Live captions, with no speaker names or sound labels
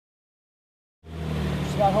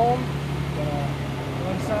got home, gonna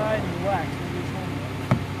go inside and relax.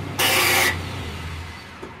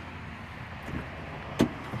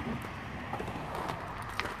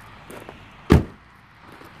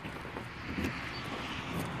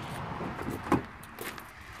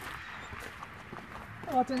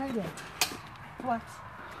 Oh, what the heck? Flex.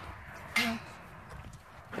 Flex.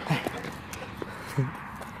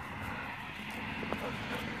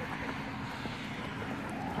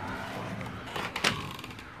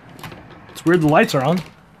 It's weird the lights are on.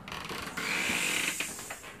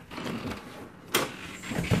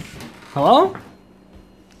 Hello?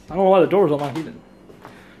 I don't know why the door's unlocked either.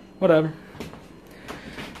 Whatever.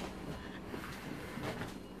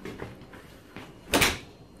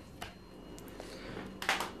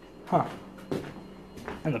 Huh.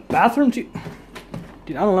 And the bathroom too?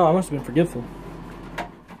 Dude, I don't know, I must have been forgetful.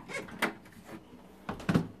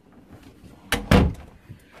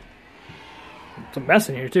 It's a mess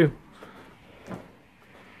in here too.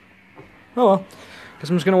 Oh well. Guess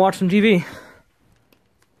I'm just gonna watch some TV.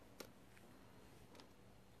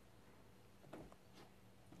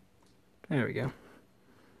 There we go.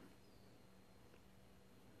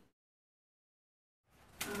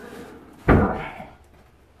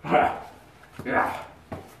 Yeah.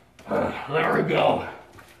 There we go.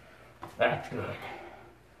 That's good.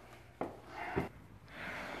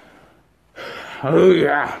 Oh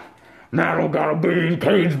yeah. Now I don't gotta be in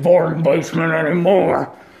Cade's boarding basement anymore.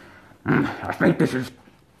 I think this is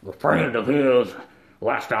a friend of his.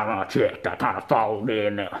 Last time I checked, I kind of followed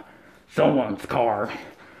in someone's car.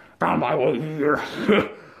 Found my way here.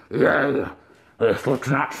 Yeah. This looks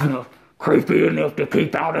not creepy enough to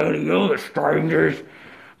keep out any other strangers,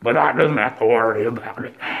 but I don't have to worry about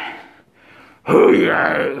it. Oh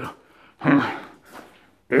yeah.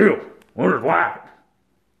 Ew, what is that?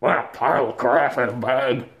 What a pile of crap in a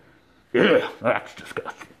bag. Yeah, that's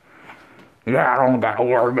disgusting. Yeah, I don't gotta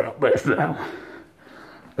worry about this now.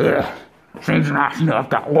 Yeah, seems nice enough.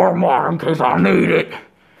 Got warm water in case I need it.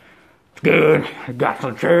 It's good. Got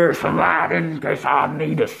some chairs for lighting in case I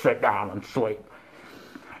need to sit down and sleep.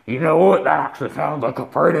 You know what? That actually sounds like a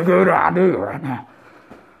pretty good idea right now.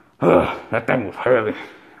 That thing was heavy.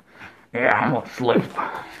 Yeah, I'm gonna sleep.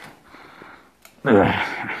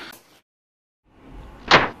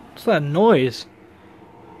 What's that noise?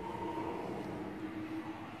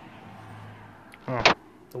 Oh,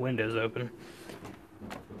 the window's open.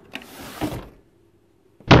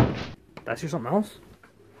 Did I see something else?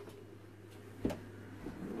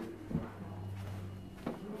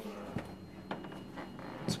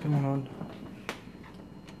 What's going on?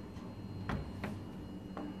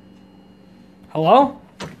 Hello?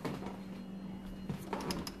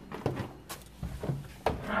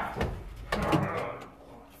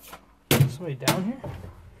 Somebody down here?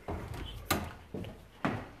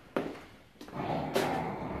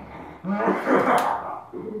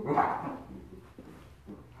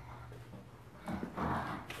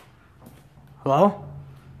 Hello?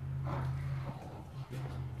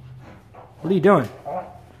 What are you doing?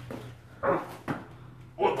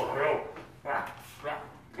 What the hell?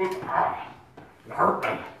 You hurt me.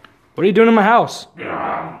 What are you doing in my house?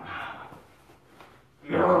 Yeah,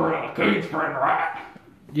 you're Cade's friend, right?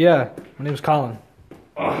 Yeah, my name's Colin.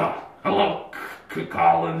 Hello,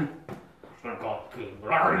 Colin. I was gonna call it Kid,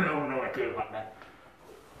 but I already know another kid like that.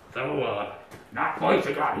 So, nice place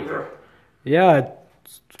you got here. Yeah,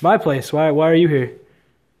 it's my place. Why are you here?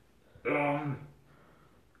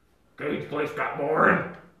 Cade's place got boring.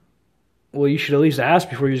 Well, you should at least ask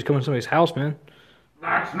before you just come in somebody's house, man.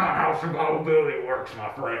 That's not how survivability works, my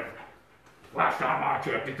friend. Last time I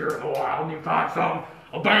checked, if you're in the wild and you find some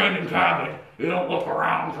abandoned cabin, you don't look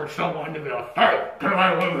around for someone to be like, hey, can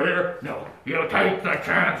I live here? No, you take the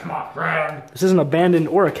chance, my friend. This isn't abandoned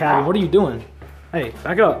or a cabin. What are you doing? Hey,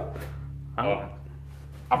 back up. I'm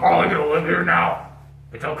probably gonna live here now.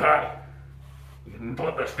 It's okay. You can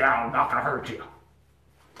put this down, I'm not gonna hurt you.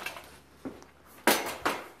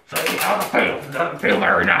 See how it feels. It doesn't feel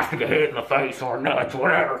very nice to get hit in the face or nuts,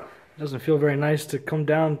 whatever. It doesn't feel very nice to come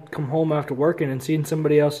home after working and seeing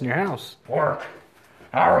somebody else in your house. Work.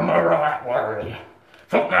 I remember that word.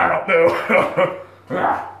 Something I don't do.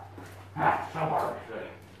 Yeah. That's so hard to say.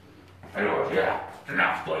 Anyways, yeah, it's a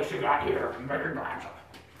nice place you got here. I'm very glad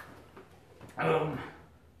of it.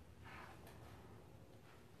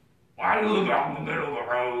 Why do you live out in the middle of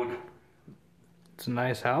the road? It's a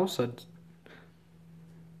nice house.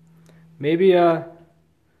 Maybe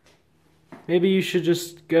you should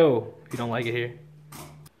just go if you don't like it here.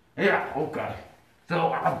 Yeah, okay.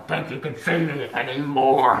 So I don't think you can see me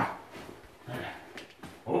anymore.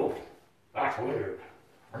 Oh, that's weird.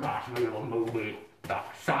 Reminds me of a movie.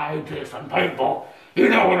 scientists and people. You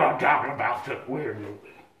know what I'm talking about, too. Weird movie.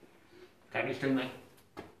 Can you see me?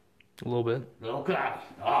 A little bit. Okay.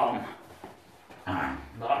 I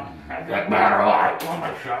get better light,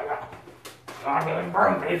 let me show you. I didn't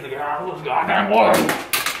bring these again out of this goddamn wood.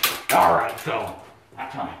 Alright, so,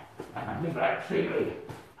 that's fine. You better see me.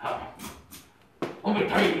 Let me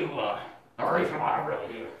tell you the reason why I'm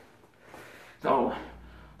really here. So,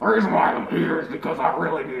 the reason why I'm here is because I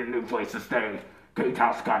really need a new place to stay. Kate's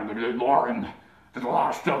house is kind of getting boring. There's a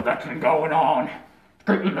lot of stuff that's been going on. It's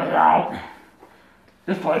creeping me out.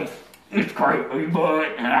 This place is creepy,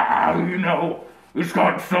 but, you know, it's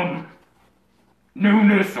got some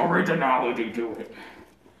newness, originality to it.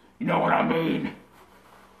 You know what I mean?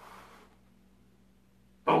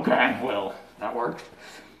 Okay, well, that works.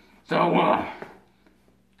 So,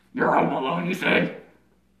 you're home alone, you said?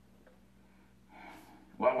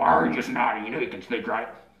 Well, why are you just nodding? You know you can speak, right?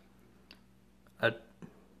 I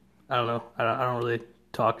don't know. I don't really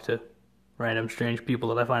talk to random strange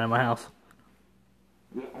people that I find in my house.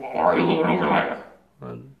 Why are you living over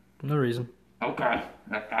there? No reason. Okay,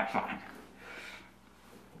 that's fine.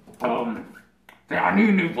 I need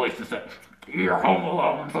a new place to stay. You're home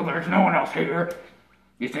alone, so there's no one else here.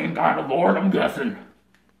 You seem kind of bored, I'm guessing.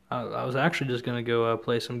 I was actually just gonna go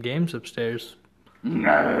play some games upstairs.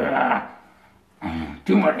 Nah.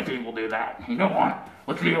 Too many people do that. You know what?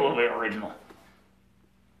 Let's be a little bit original.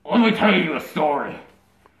 Let me tell you a story.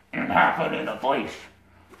 And it happened in a place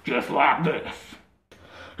just like this.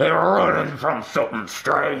 They were running from something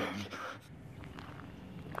strange.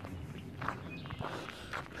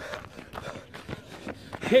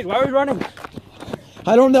 Kate, why are we running?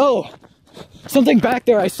 I don't know. Something back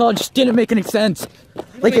there I saw just didn't make any sense.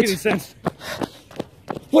 Like it's... sense.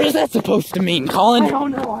 What is that supposed to mean, Colin? I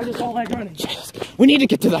don't know. I just don't like running. We need to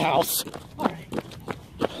get to the house. All right.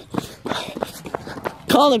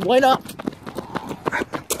 Colin, wait up.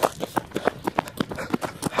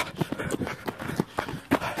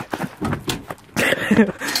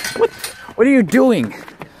 What are you doing?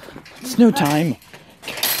 It's no time.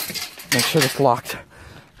 Make sure it's locked.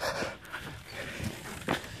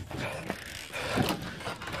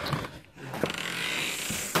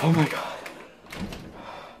 Oh my god.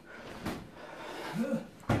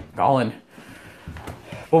 Colin,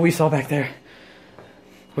 what we saw back there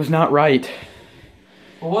was not right.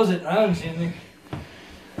 What was it? I haven't seen anything.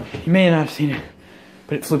 You may not have seen it,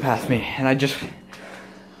 but it flew past me, and I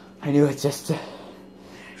knew it just,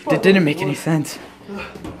 it didn't make any sense.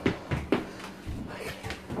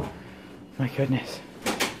 My goodness.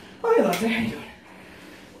 Oh, yeah, that's it. How you doing?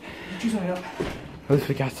 Choose something up. At least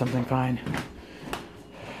we got something fine.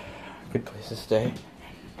 Good place to stay.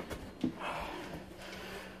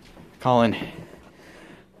 Colin,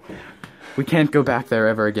 we can't go back there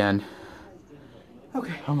ever again.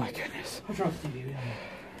 Okay. Oh my goodness. I'll turn off the TV.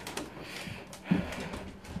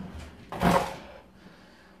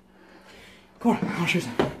 Come on, I'll show you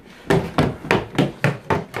something.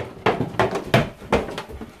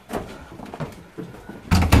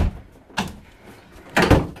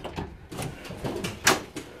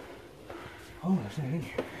 Oh, there's nothing in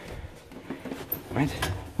here. What?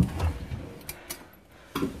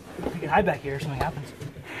 We can hide back here if something happens.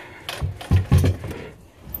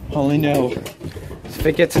 Only no. If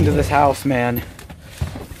it gets into this house, man.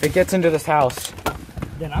 If it gets into this house,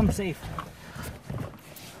 Then I'm safe.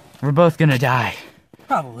 we're both gonna die.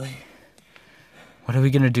 Probably. What are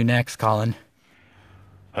we gonna do next, Colin?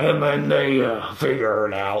 And then they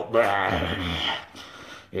figured out that...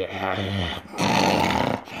 Yeah.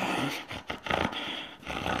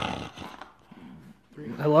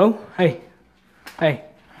 Hello? Hey. Hey.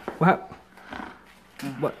 What?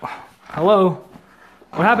 Hello?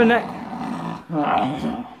 What happened next?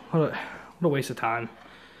 What a waste of time.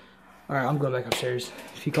 Alright, I'm going back upstairs.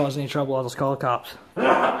 If he causes any trouble, I'll just call the cops.